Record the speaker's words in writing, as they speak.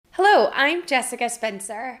Hello, I'm Jessica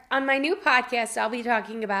Spencer. On my new podcast, I'll be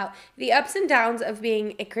talking about the ups and downs of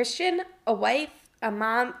being a Christian, a wife, a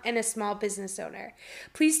mom, and a small business owner.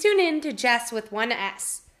 Please tune in to Jess with one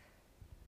S.